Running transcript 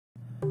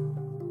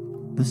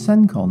The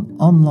Sencon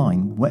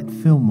online wet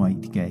film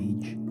weight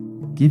gauge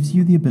gives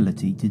you the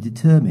ability to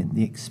determine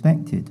the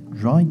expected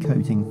dry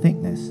coating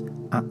thickness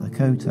at the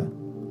coater.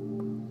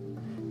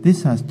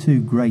 This has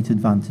two great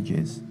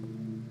advantages.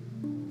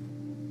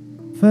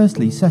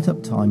 Firstly,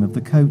 setup time of the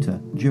coater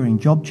during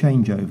job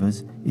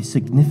changeovers is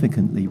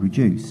significantly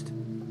reduced.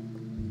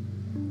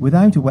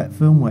 Without a wet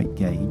film weight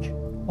gauge,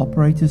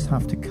 operators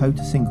have to coat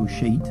a single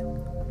sheet,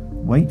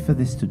 wait for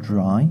this to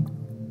dry,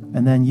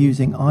 and then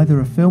using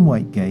either a film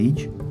weight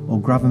gauge or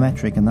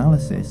gravimetric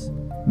analysis,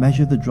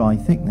 measure the dry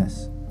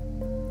thickness.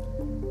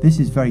 This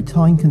is very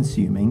time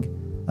consuming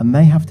and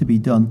may have to be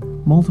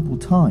done multiple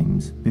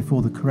times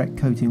before the correct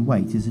coating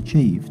weight is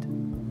achieved.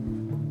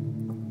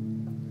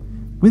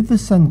 With the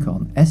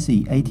Sencon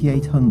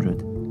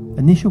SE8800,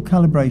 initial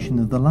calibration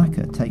of the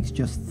lacquer takes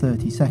just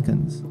 30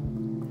 seconds,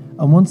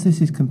 and once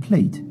this is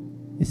complete,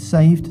 is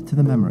saved to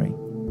the memory.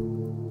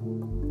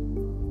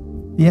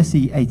 The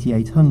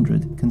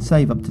SE8800 can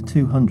save up to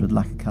 200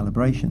 lacquer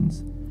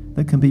calibrations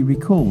that can be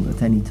recalled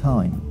at any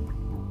time.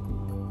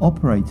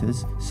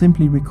 Operators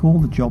simply recall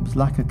the job's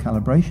lacquer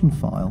calibration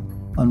file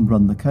and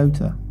run the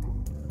coater.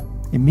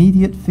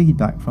 Immediate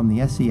feedback from the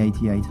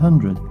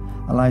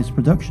SE8800 allows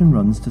production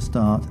runs to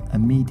start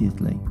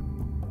immediately.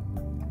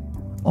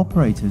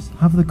 Operators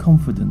have the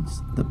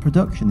confidence that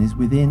production is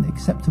within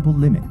acceptable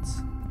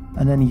limits,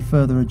 and any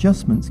further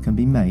adjustments can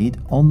be made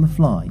on the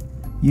fly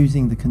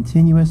using the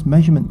continuous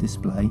measurement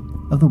display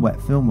of the wet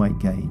film weight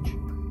gauge.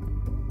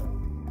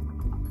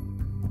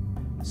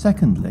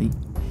 Secondly,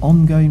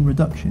 ongoing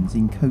reductions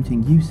in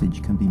coating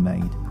usage can be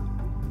made.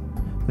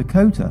 The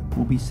coater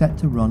will be set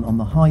to run on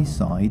the high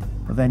side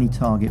of any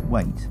target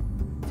weight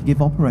to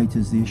give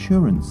operators the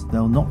assurance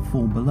they'll not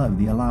fall below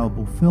the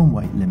allowable film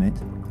weight limit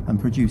and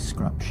produce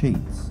scrap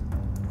sheets.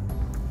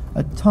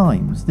 At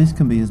times, this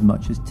can be as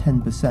much as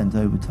 10%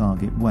 over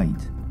target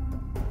weight.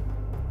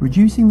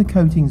 Reducing the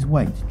coating's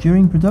weight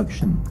during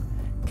production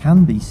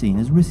can be seen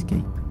as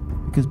risky,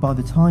 because by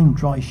the time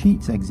dry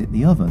sheets exit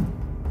the oven,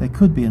 there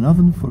could be an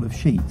oven full of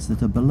sheets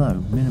that are below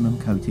minimum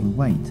coating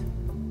weight.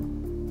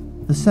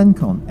 The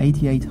Sencon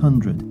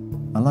 8800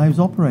 allows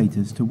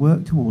operators to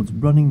work towards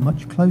running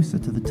much closer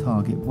to the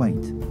target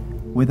weight,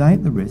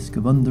 without the risk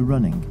of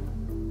underrunning.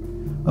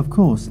 Of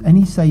course,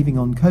 any saving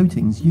on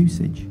coatings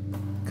usage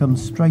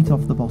comes straight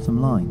off the bottom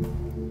line.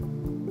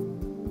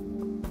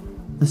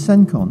 The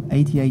Sencon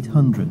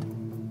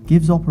 8800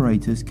 gives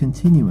operators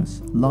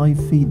continuous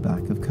live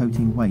feedback of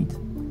coating weight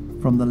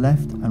from the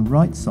left and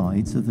right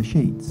sides of the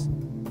sheets.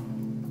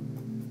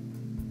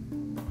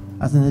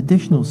 As an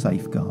additional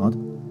safeguard,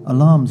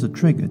 alarms are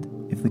triggered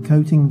if the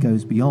coating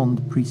goes beyond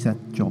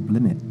preset job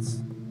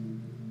limits.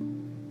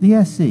 The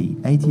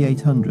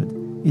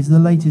SE8800 is the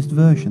latest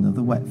version of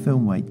the wet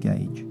film weight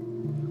gauge,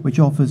 which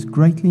offers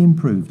greatly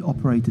improved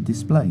operator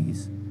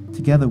displays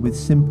together with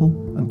simple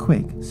and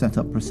quick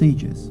setup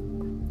procedures.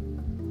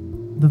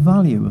 The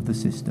value of the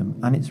system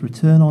and its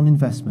return on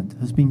investment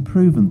has been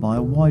proven by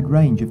a wide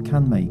range of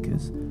can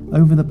makers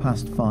over the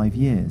past 5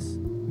 years.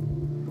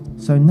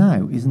 So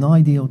now is an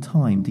ideal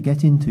time to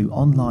get into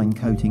online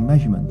coating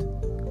measurement,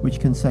 which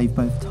can save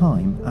both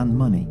time and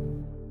money.